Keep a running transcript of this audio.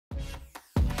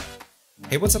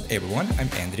Hey, what's up everyone, I'm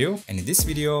Andrew, and in this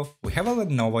video we have a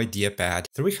Lenovo IdeaPad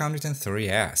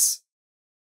 330S.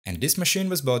 And this machine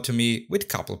was brought to me with a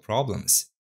couple problems.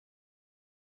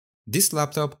 This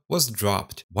laptop was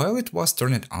dropped while it was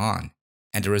turned on,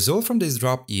 and the result from this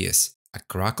drop is a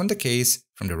crack on the case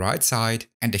from the right side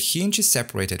and the hinge is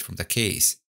separated from the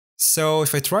case. So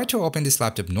if I try to open this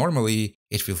laptop normally,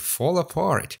 it will fall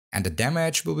apart and the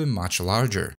damage will be much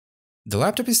larger. The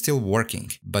laptop is still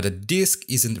working, but the disk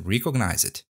isn't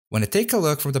recognized. When I take a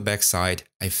look from the back side,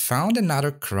 I found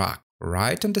another crack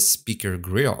right on the speaker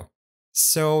grill.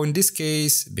 So in this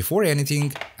case, before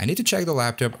anything, I need to check the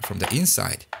laptop from the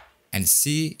inside and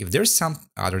see if there's some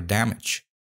other damage.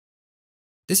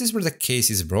 This is where the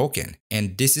case is broken,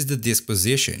 and this is the disk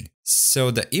position, so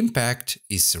the impact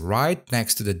is right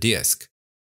next to the disk.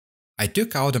 I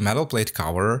took out the metal plate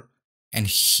cover, and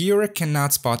here I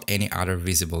cannot spot any other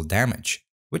visible damage,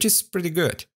 which is pretty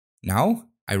good. Now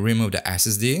I remove the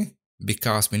SSD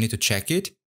because we need to check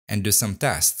it and do some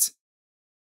tests.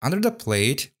 Under the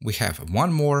plate we have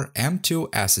one more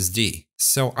M2 SSD,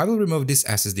 so I will remove this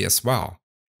SSD as well.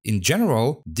 In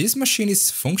general, this machine is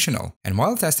functional, and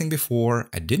while testing before,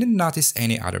 I didn't notice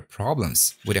any other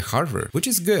problems with the hardware, which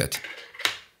is good.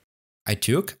 I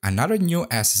took another new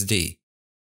SSD,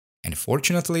 and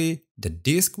fortunately, the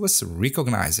disk was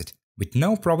recognized with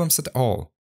no problems at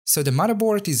all. So the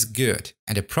motherboard is good,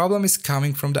 and the problem is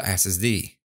coming from the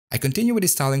SSD. I continue with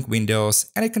installing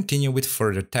Windows, and I continue with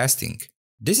further testing.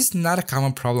 This is not a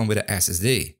common problem with the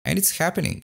SSD, and it's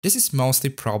happening. This is mostly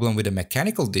problem with the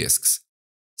mechanical disks.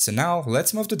 So now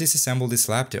let's move to disassemble this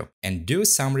laptop and do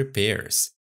some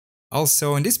repairs.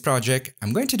 Also in this project,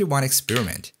 I'm going to do one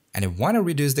experiment, and I want to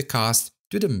reduce the cost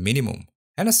to the minimum.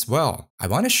 And as well, I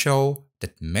want to show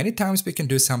that many times we can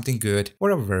do something good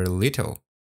for a very little.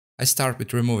 I start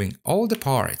with removing all the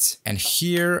parts, and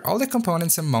here all the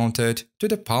components are mounted to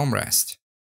the palm rest.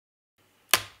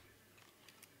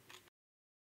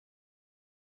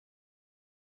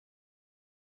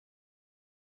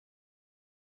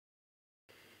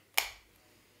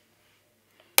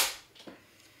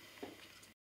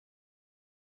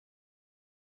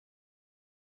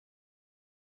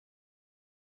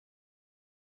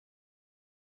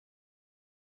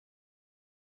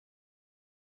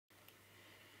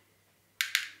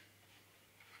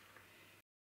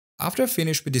 After I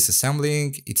finish with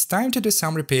disassembling, it's time to do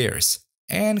some repairs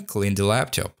and clean the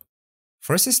laptop.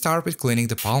 First I start with cleaning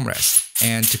the palm rest,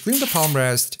 and to clean the palm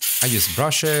rest, I use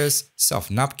brushes, soft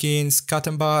napkins,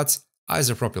 cotton buds,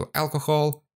 isopropyl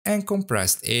alcohol, and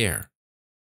compressed air.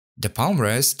 The palm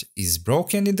rest is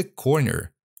broken in the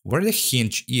corner where the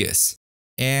hinge is,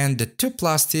 and the two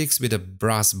plastics with the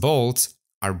brass bolts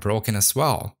are broken as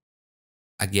well.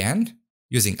 Again,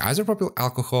 using isopropyl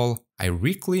alcohol, I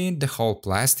re-clean the whole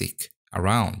plastic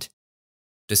around.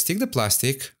 To stick the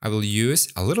plastic, I will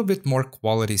use a little bit more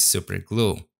quality super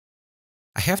glue.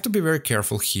 I have to be very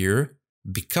careful here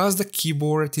because the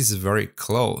keyboard is very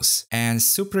close and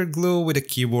super glue with the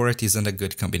keyboard isn't a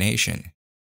good combination.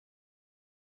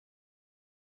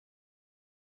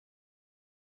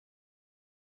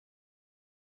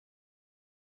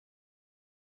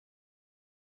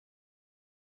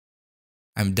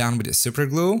 I'm done with the super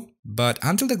glue, but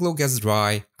until the glue gets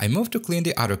dry, I move to clean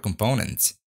the other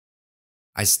components.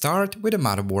 I start with the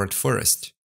motherboard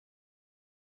first.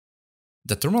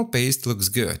 The thermal paste looks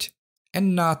good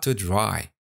and not too dry.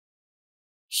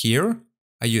 Here,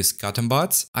 I use cotton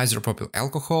buds, isopropyl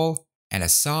alcohol, and a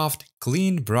soft,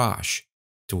 clean brush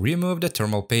to remove the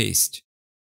thermal paste.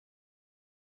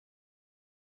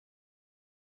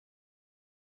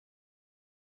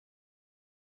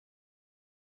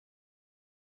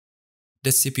 The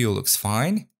CPU looks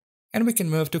fine, and we can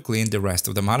move to clean the rest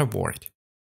of the motherboard.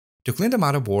 To clean the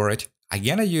motherboard,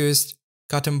 again I used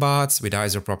cotton buds with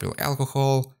isopropyl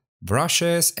alcohol,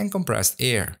 brushes, and compressed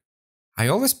air. I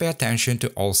always pay attention to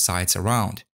all sides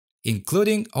around,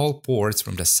 including all ports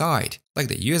from the side, like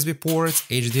the USB ports,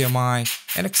 HDMI,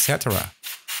 and etc.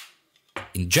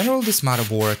 In general, this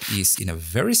motherboard is in a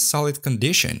very solid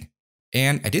condition,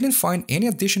 and I didn't find any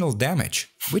additional damage,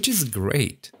 which is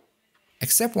great.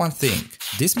 Except one thing,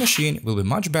 this machine will be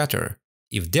much better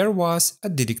if there was a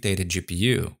dedicated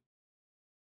GPU.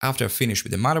 After I finish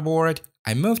with the motherboard,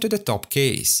 I move to the top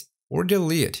case, or the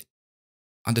lid.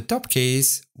 On the top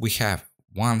case, we have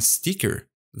one sticker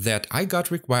that I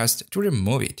got request to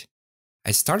remove it.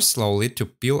 I start slowly to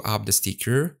peel up the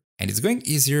sticker, and it's going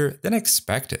easier than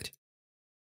expected.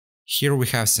 Here we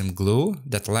have some glue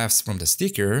that left from the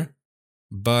sticker,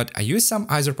 but I use some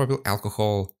isopropyl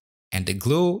alcohol and the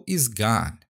glue is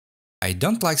gone. I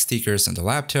don't like stickers on the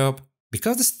laptop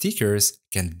because the stickers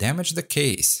can damage the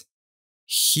case.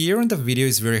 Here in the video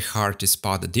is very hard to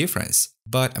spot the difference,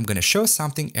 but I'm gonna show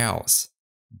something else.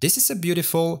 This is a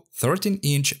beautiful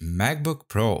 13-inch MacBook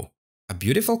Pro. A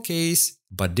beautiful case,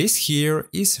 but this here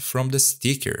is from the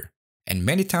sticker. And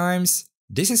many times,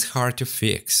 this is hard to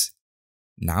fix.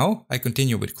 Now, I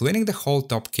continue with cleaning the whole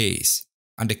top case.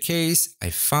 On the case, I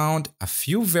found a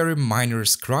few very minor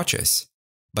scratches,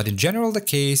 but in general the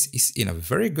case is in a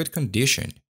very good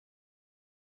condition.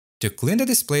 To clean the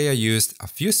display, I used a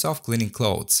few soft cleaning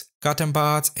cloths, cotton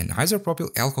buds and isopropyl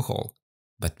alcohol,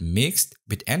 but mixed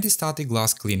with anti-static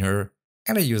gloss cleaner,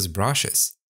 and I used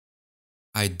brushes.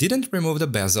 I didn't remove the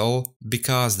bezel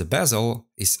because the bezel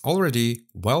is already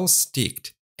well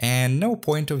sticked, and no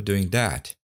point of doing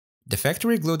that. The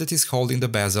factory glue that is holding the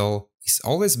bezel is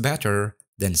always better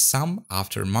than some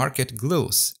aftermarket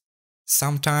glues.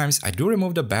 Sometimes I do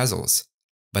remove the bezels,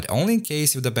 but only in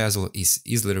case if the bezel is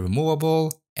easily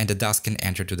removable and the dust can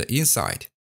enter to the inside,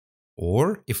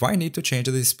 or if I need to change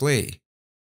the display.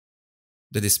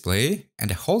 The display and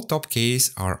the whole top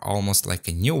case are almost like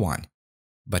a new one,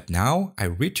 but now I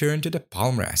return to the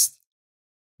palm rest.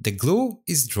 The glue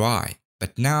is dry,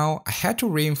 but now I had to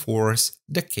reinforce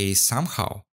the case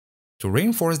somehow. To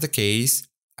reinforce the case,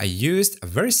 I used a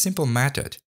very simple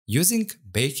method, using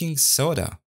baking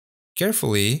soda.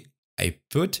 Carefully, I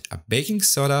put a baking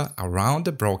soda around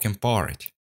the broken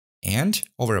part. And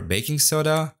over a baking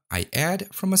soda, I add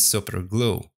from a super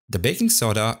glue. The baking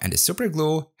soda and the super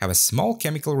glue have a small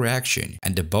chemical reaction,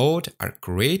 and the both are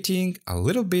creating a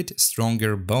little bit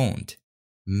stronger bond.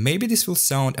 Maybe this will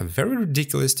sound very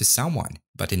ridiculous to someone,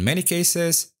 but in many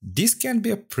cases, this can be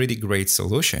a pretty great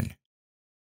solution.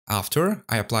 After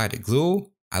I applied the glue,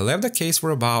 I left the case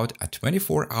for about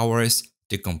 24 hours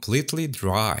to completely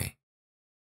dry.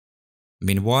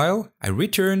 Meanwhile, I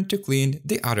returned to clean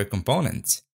the other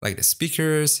components, like the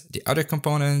speakers, the other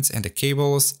components and the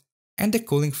cables, and the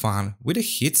cooling fan with a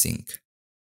heatsink.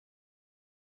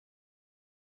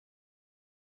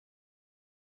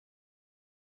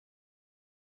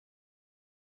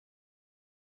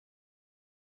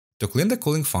 To clean the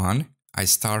cooling fan, I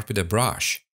start with a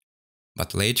brush,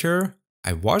 but later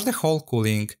I wash the whole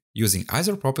cooling using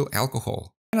isopropyl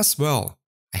alcohol, and as well,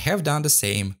 I have done the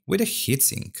same with a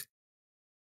heatsink.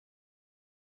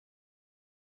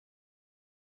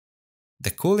 The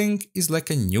cooling is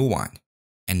like a new one.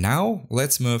 And now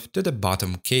let's move to the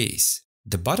bottom case.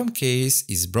 The bottom case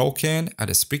is broken at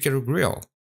the speaker grill,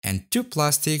 and two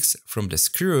plastics from the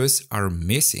screws are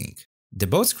missing. The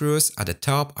both screws at the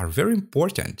top are very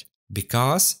important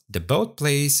because the both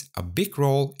plays a big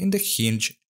role in the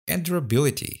hinge and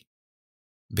durability.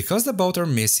 Because the both are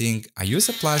missing, I use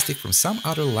a plastic from some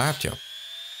other laptop.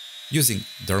 Using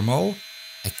Dermal,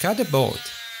 I cut the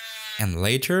both, and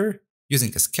later,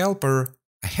 using a scalper,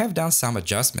 I have done some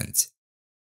adjustments.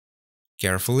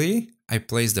 Carefully, I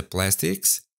place the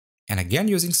plastics, and again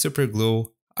using super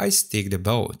glue, I stick the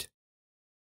both.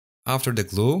 After the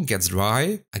glue gets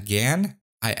dry, again,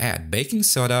 I add baking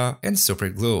soda and super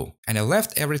glue, and I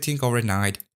left everything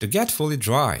overnight to get fully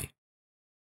dry.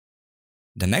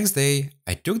 The next day,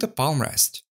 I took the palm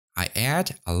rest. I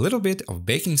add a little bit of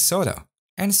baking soda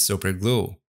and super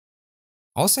glue.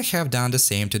 Also have done the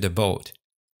same to the both.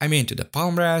 I mean to the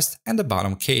palm rest and the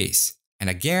bottom case.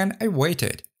 And again, I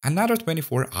waited another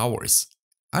 24 hours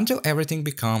until everything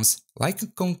becomes like a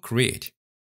concrete.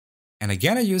 And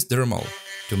again, I used Dermal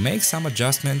to make some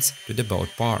adjustments to the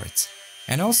both parts.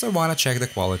 And also wanna check the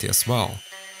quality as well.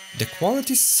 The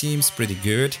quality seems pretty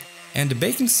good, and the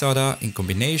baking soda in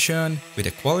combination with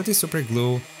the quality super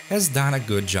glue has done a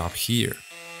good job here.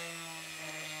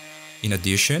 In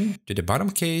addition to the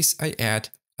bottom case, I add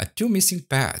two missing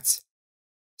pads.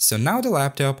 So now the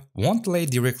laptop won't lay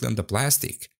directly on the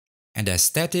plastic, and the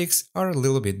aesthetics are a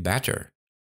little bit better.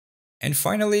 And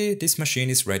finally, this machine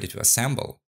is ready to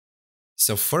assemble.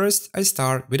 So first I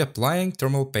start with applying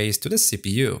thermal paste to the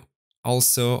CPU.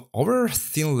 Also, over a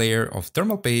thin layer of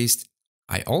thermal paste,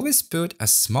 I always put a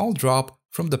small drop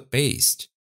from the paste.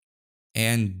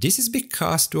 And this is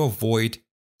because to avoid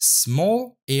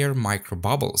small air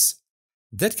microbubbles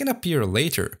that can appear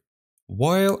later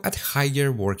while at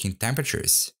higher working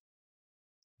temperatures.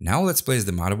 Now let's place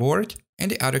the motherboard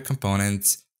and the other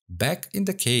components back in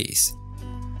the case.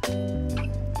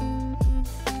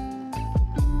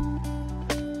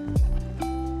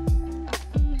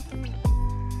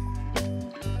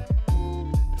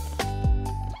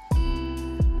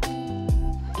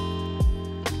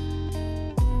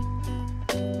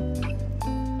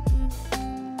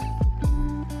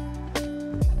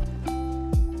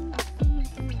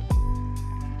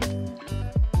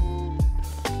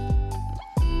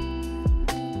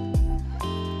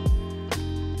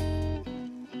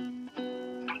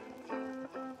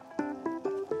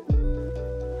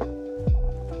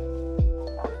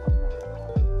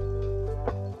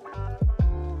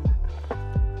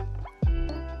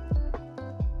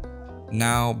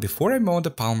 Now, before I mount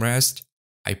the palm rest,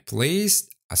 I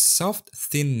placed a soft,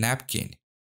 thin napkin.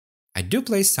 I do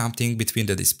place something between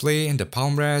the display and the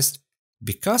palm rest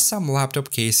because some laptop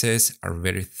cases are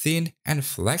very thin and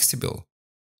flexible.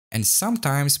 And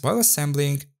sometimes while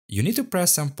assembling, you need to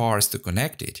press some parts to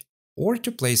connect it or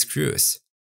to place screws.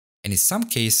 And in some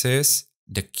cases,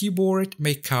 the keyboard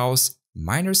may cause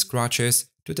minor scratches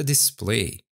to the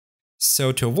display.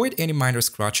 So to avoid any minor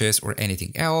scratches or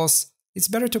anything else, it's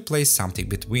better to place something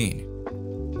between.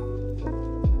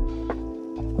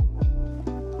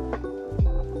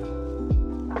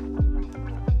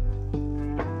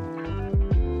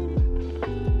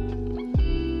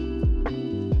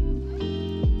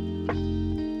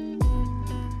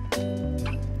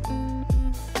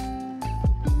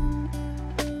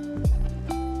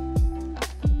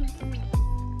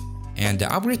 And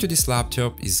the upgrade to this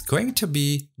laptop is going to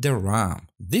be the RAM.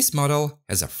 This model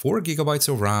has a 4GB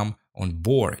of RAM on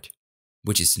board,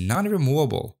 which is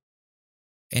non-removable.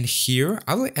 And here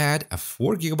I will add a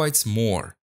 4GB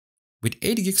more. With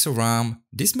 8GB of RAM,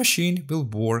 this machine will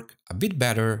work a bit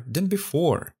better than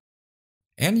before.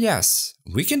 And yes,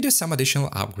 we can do some additional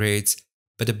upgrades,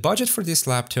 but the budget for this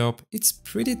laptop is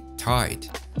pretty tight.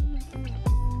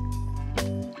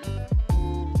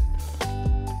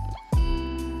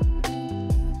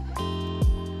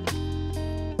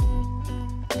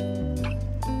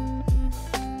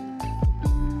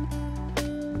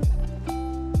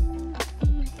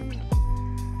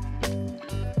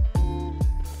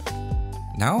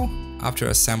 Now, after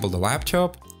I assemble the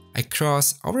laptop, I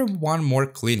cross over one more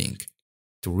cleaning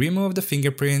to remove the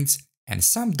fingerprints and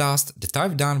some dust that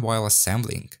I've done while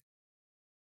assembling.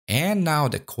 And now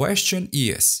the question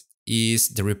is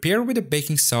the repair with the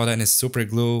baking soda and a super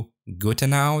glue good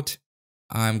enough?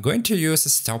 I'm going to use a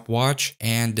stopwatch,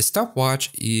 and the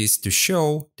stopwatch is to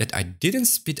show that I didn't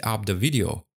speed up the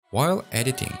video while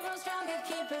editing.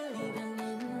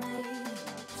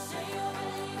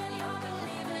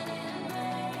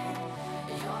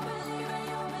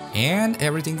 And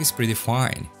everything is pretty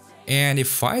fine. And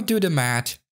if I do the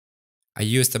math, I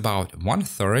used about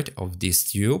 1/3 of this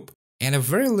tube and a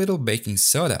very little baking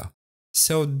soda.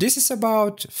 So this is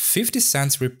about 50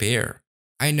 cents repair.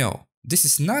 I know, this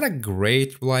is not a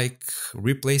great like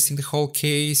replacing the whole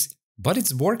case, but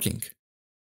it's working.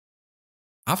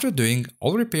 After doing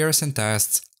all repairs and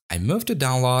tests, I moved to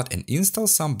download and install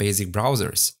some basic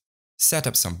browsers, set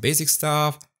up some basic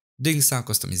stuff, doing some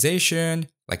customization,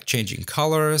 like changing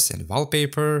colors and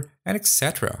wallpaper, and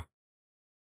etc.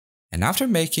 And after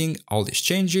making all these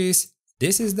changes,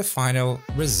 this is the final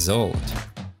result.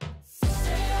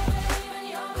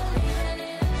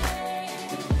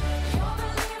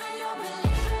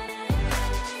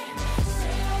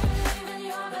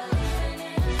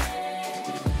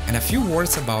 And a few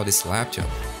words about this laptop.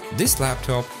 This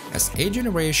laptop has 8th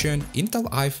generation Intel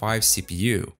i5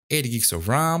 CPU, 8GB of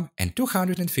RAM and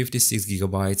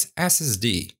 256GB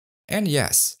SSD. And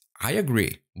yes, I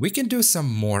agree, we can do some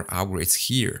more upgrades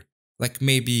here, like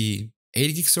maybe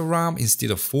 8GB of RAM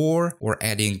instead of 4 or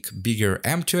adding bigger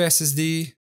M2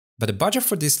 SSD. But the budget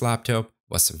for this laptop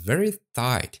was very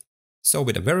tight, so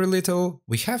with a very little,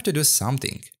 we have to do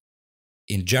something.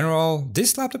 In general,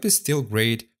 this laptop is still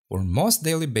great for most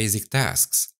daily basic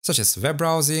tasks, such as web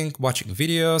browsing, watching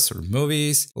videos or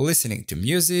movies, listening to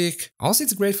music. Also,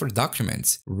 it's great for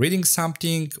documents, reading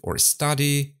something or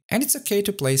study, and it's okay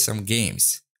to play some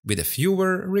games, with a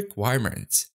fewer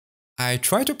requirements. I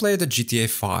tried to play the GTA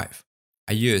 5.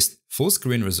 I used full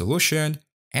screen resolution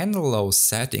and low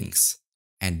settings,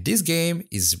 and this game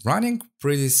is running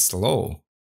pretty slow,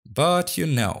 but you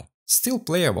know, still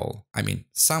playable,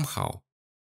 somehow.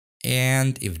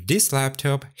 And if this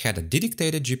laptop had a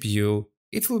dedicated GPU,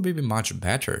 it will be much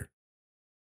better.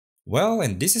 Well,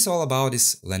 and this is all about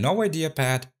this Lenovo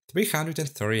IdeaPad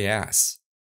 330S.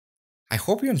 I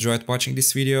hope you enjoyed watching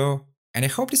this video, and I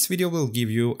hope this video will give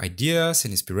you ideas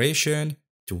and inspiration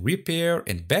to repair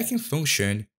and back in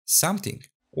function something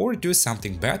or do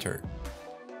something better.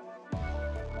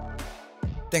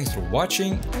 Thanks for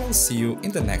watching, and I'll see you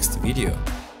in the next video.